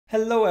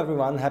Hello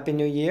everyone, Happy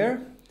New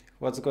Year!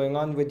 What's going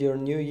on with your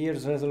New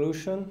Year's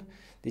resolution?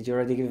 Did you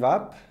already give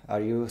up? Are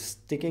you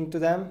sticking to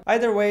them?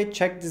 Either way,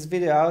 check this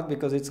video out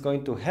because it's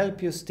going to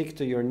help you stick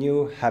to your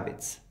new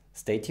habits.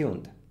 Stay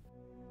tuned!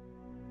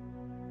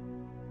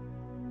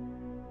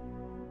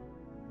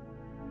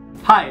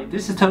 Hi,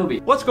 this is Toby.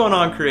 What's going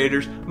on,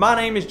 creators? My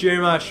name is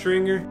Jeremiah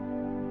Stringer.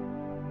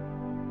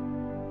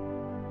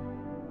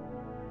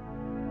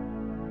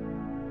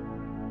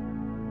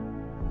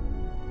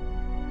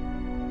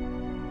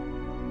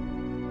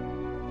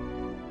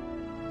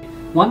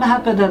 One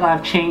habit that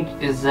I've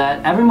changed is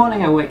that every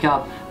morning I wake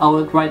up, I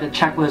would write a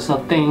checklist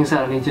of things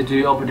that I need to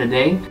do over the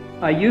day.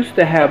 I used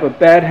to have a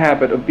bad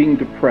habit of being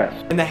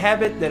depressed. And the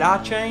habit that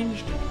I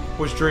changed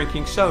was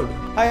drinking soda.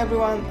 Hi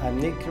everyone, I'm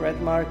Nick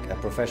Redmark, a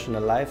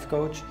professional life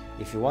coach.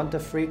 If you want a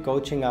free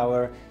coaching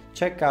hour,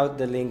 check out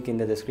the link in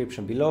the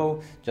description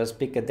below. Just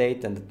pick a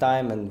date and a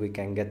time and we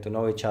can get to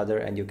know each other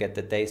and you get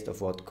the taste of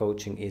what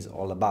coaching is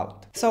all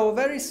about. So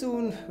very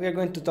soon we are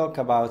going to talk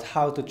about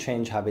how to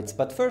change habits,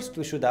 but first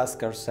we should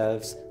ask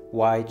ourselves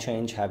why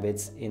change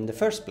habits in the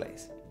first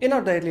place. In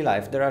our daily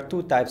life there are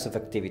two types of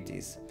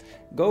activities: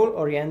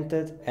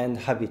 goal-oriented and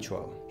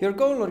habitual. Your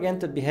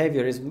goal-oriented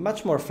behavior is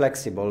much more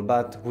flexible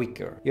but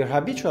weaker. Your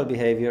habitual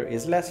behavior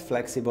is less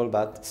flexible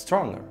but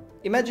stronger.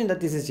 Imagine that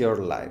this is your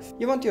life.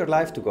 You want your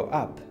life to go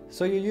up,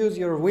 so you use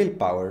your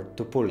willpower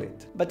to pull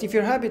it. But if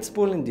your habits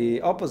pull in the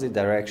opposite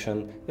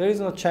direction, there is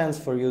no chance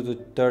for you to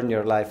turn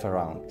your life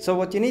around. So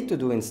what you need to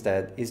do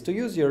instead is to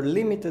use your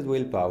limited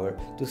willpower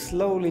to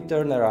slowly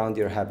turn around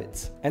your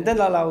habits, and then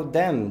allow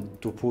them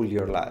to pull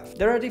your life.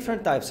 There are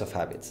different types of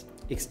habits.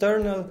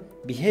 External,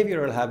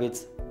 behavioral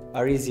habits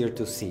are easier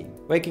to see.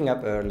 Waking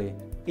up early,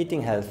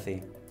 eating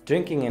healthy,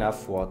 drinking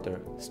enough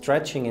water,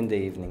 stretching in the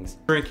evenings,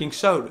 Drinking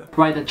soda.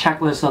 Write a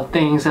checklist of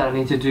things that I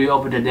need to do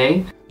over the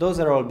day. those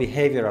are all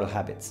behavioral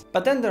habits.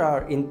 But then there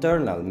are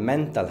internal,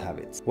 mental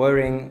habits.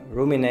 Worrying,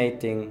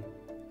 ruminating,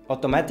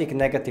 automatic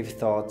negative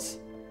thoughts,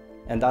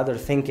 and other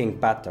thinking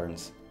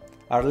patterns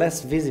are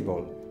less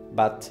visible,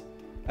 but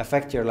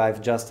affect your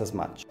life just as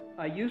much.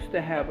 I used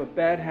to have a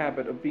bad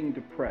habit of being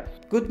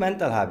depressed. Good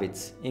mental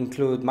habits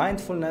include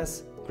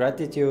mindfulness,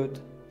 gratitude,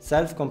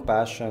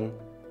 self-compassion,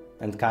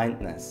 and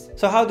kindness.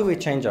 So how do we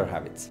change our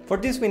habits? For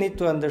this we need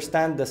to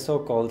understand the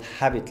so-called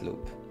habit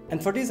loop.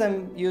 And for this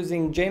I'm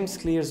using James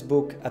Clear's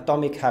book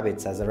Atomic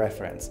Habits as a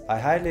reference. I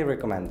highly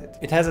recommend it.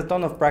 It has a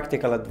ton of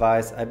practical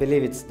advice. I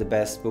believe it's the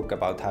best book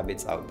about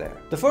habits out there.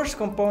 The first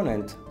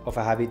component of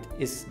a habit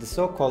is the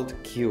so-called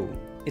cue.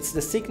 It's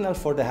the signal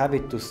for the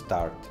habit to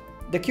start.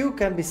 The cue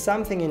can be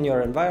something in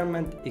your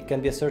environment, it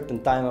can be a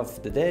certain time of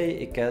the day,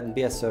 it can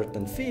be a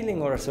certain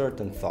feeling or a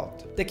certain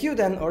thought. The cue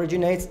then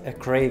originates a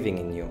craving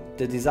in you,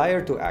 the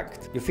desire to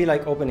act. You feel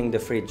like opening the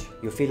fridge,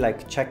 you feel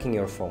like checking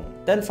your phone.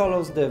 Then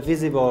follows the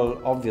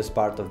visible, obvious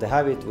part of the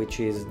habit,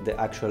 which is the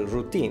actual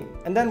routine.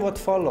 And then what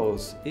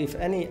follows, if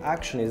any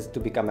action is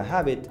to become a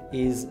habit,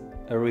 is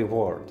a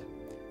reward,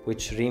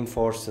 which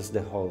reinforces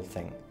the whole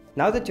thing.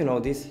 Now that you know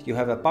this, you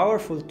have a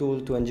powerful tool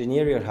to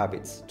engineer your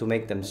habits, to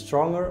make them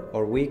stronger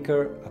or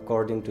weaker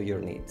according to your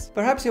needs.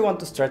 Perhaps you want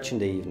to stretch in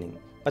the evening,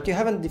 but you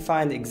haven't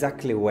defined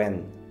exactly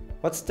when.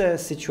 What's the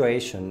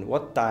situation,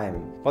 what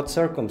time, what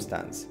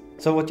circumstance?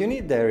 So what you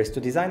need there is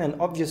to design an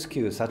obvious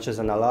cue, such as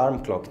an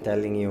alarm clock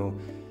telling you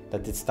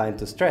that it's time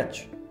to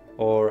stretch,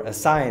 or a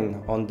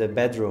sign on the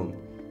bedroom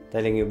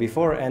telling you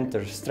before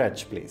enter,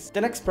 stretch please.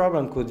 The next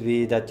problem could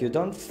be that you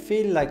don't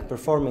feel like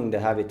performing the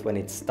habit when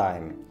it's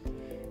time.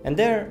 And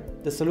there,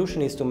 the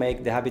solution is to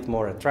make the habit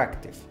more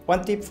attractive.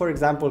 One tip, for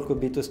example, could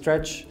be to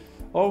stretch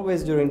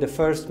always during the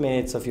first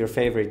minutes of your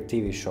favorite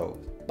TV show.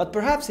 But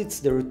perhaps it's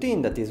the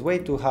routine that is way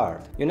too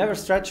hard. You never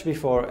stretched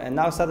before and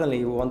now suddenly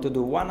you want to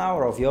do 1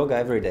 hour of yoga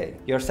every day.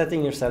 You're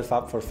setting yourself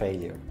up for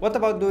failure. What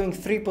about doing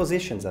 3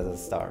 positions as a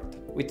start?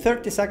 With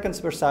 30 seconds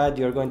per side,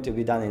 you're going to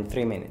be done in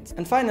 3 minutes.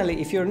 And finally,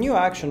 if your new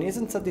action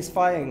isn't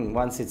satisfying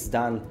once it's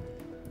done,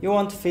 you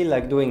won't feel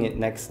like doing it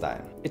next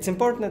time. It's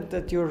important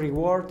that your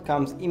reward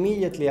comes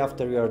immediately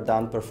after you are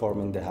done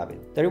performing the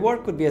habit. The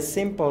reward could be as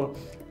simple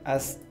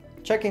as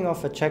checking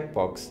off a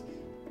checkbox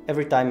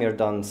every time you're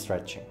done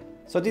stretching.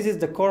 So this is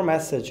the core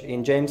message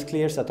in James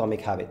Clear's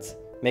Atomic Habits.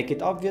 Make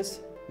it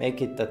obvious,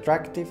 make it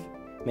attractive,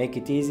 make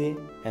it easy,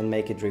 and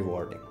make it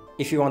rewarding.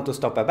 If you want to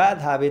stop a bad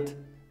habit,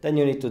 then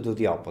you need to do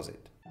the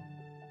opposite.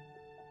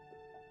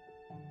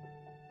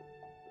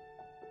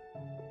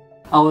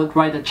 I would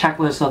write a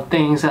checklist of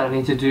things that I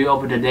need to do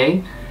over the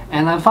day.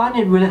 And I find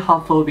it really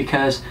helpful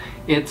because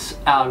it's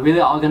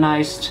really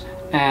organized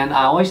and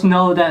I always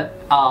know that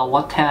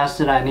what tasks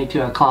that I need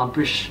to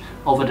accomplish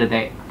over the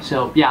day.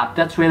 So yeah,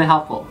 that's really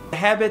helpful. The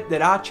habit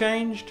that I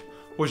changed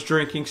was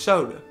drinking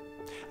soda.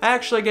 I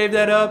actually gave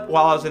that up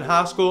while I was in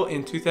high school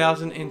in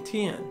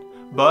 2010.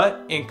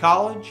 But in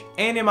college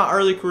and in my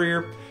early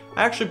career,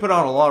 I actually put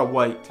on a lot of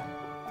weight.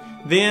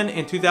 Then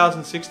in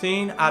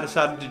 2016, I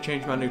decided to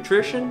change my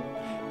nutrition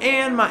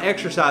and my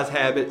exercise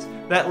habits.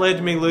 That led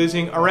to me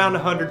losing around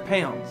 100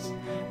 pounds.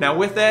 Now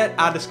with that,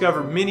 I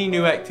discovered many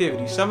new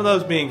activities, some of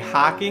those being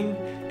hiking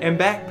and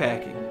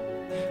backpacking.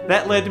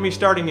 That led to me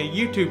starting a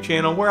YouTube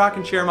channel where I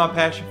can share my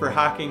passion for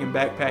hiking and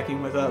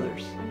backpacking with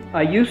others.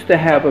 I used to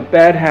have a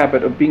bad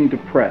habit of being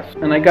depressed,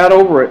 and I got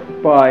over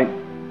it by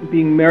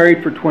being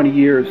married for 20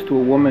 years to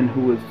a woman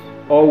who was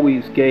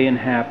always gay and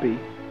happy,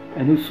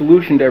 and whose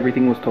solution to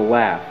everything was to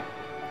laugh,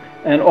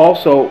 and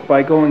also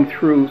by going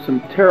through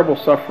some terrible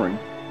suffering.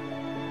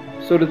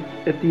 So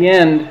at the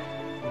end,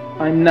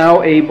 I'm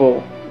now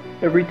able,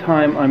 every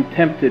time I'm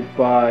tempted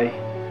by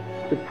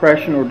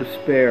depression or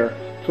despair,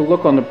 to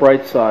look on the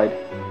bright side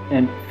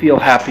and feel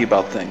happy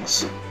about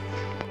things.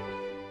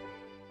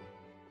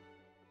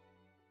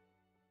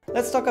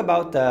 Let's talk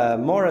about a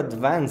more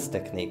advanced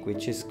technique,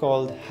 which is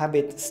called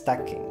habit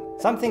stacking.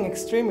 Something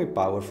extremely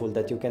powerful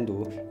that you can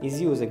do is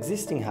use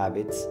existing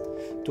habits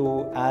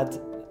to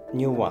add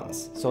new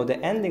ones. So the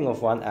ending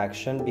of one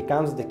action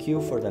becomes the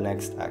cue for the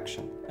next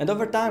action. And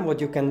over time,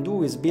 what you can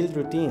do is build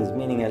routines,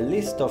 meaning a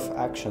list of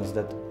actions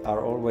that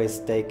are always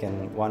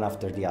taken one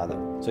after the other.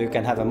 So you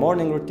can have a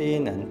morning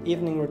routine, an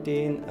evening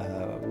routine,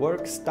 a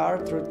work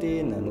start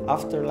routine, an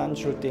after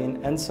lunch routine,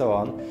 and so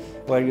on,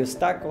 where you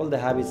stack all the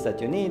habits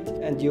that you need,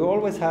 and you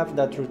always have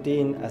that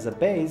routine as a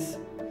base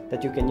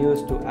that you can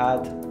use to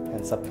add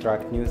and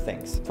subtract new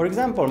things. For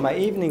example, my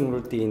evening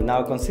routine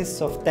now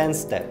consists of 10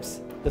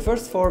 steps. The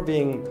first 4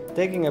 being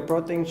taking a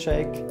protein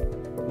shake,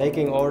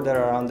 making order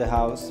around the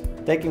house,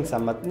 taking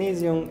some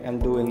magnesium,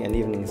 and doing an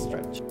evening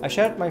stretch. I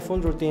shared my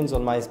full routines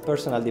on my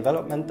personal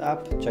development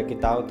app. Check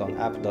it out on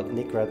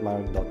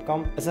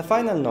app.nickredmark.com. As a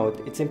final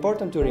note, it's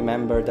important to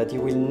remember that you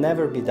will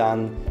never be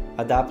done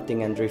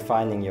adapting and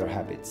refining your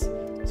habits.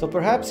 So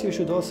perhaps you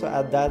should also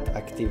add that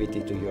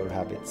activity to your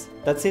habits.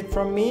 That's it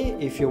from me.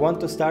 If you want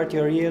to start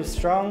your year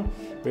strong,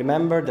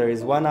 remember there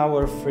is 1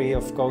 hour free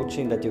of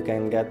coaching that you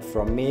can get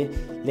from me.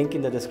 Link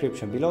in the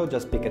description below.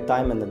 Just pick a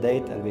time and a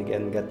date and we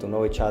can get to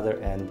know each other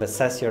and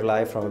assess your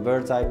life from a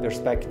bird's eye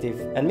perspective.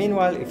 And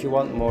meanwhile, if you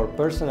want more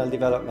personal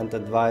development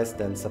advice,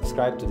 then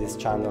subscribe to this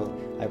channel.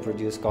 I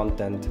produce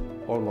content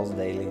almost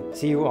daily.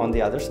 See you on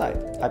the other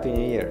side. Happy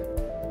New Year!